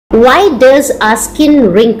Why does our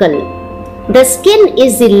skin wrinkle? The skin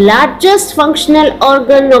is the largest functional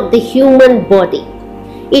organ of the human body.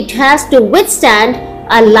 It has to withstand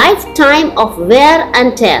a lifetime of wear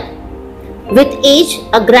and tear. With age,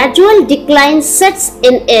 a gradual decline sets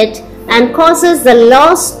in it and causes the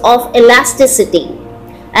loss of elasticity.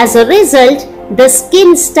 As a result, the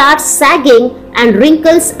skin starts sagging and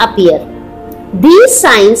wrinkles appear. These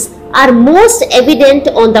signs are most evident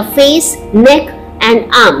on the face, neck,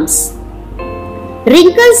 and arms.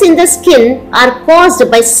 Wrinkles in the skin are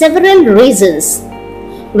caused by several reasons.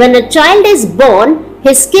 When a child is born,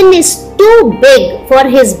 his skin is too big for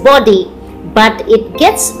his body, but it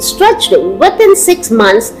gets stretched within 6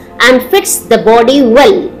 months and fits the body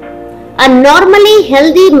well. A normally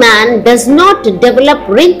healthy man does not develop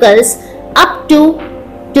wrinkles up to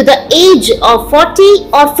the age of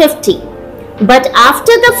 40 or 50. But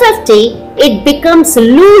after the 50, it becomes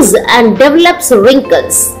loose and develops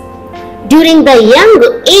wrinkles. During the young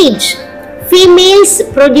age, females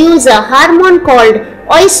produce a hormone called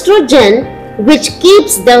estrogen which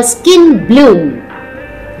keeps the skin bloom.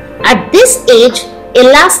 At this age,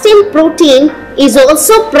 elastin protein is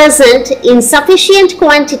also present in sufficient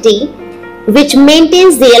quantity which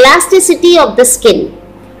maintains the elasticity of the skin.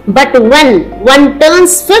 But when one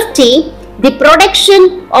turns 50, the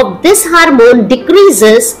production of this hormone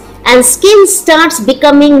decreases and skin starts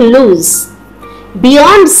becoming loose.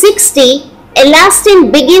 Beyond 60,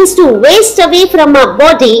 elastin begins to waste away from our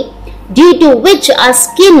body, due to which our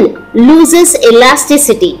skin loses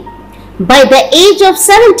elasticity. By the age of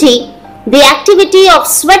 70, the activity of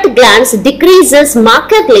sweat glands decreases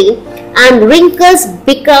markedly and wrinkles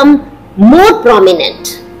become more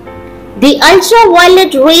prominent. The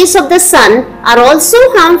ultraviolet rays of the sun are also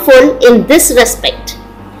harmful in this respect.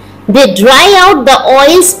 They dry out the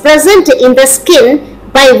oils present in the skin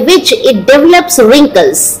by which it develops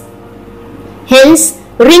wrinkles. Hence,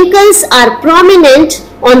 wrinkles are prominent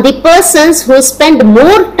on the persons who spend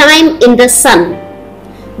more time in the sun.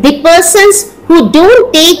 The persons who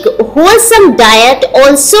don't take wholesome diet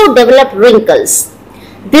also develop wrinkles.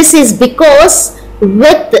 This is because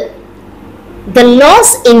with the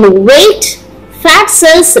loss in weight, fat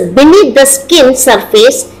cells beneath the skin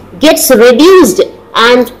surface gets reduced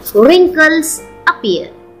and wrinkles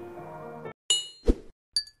appear.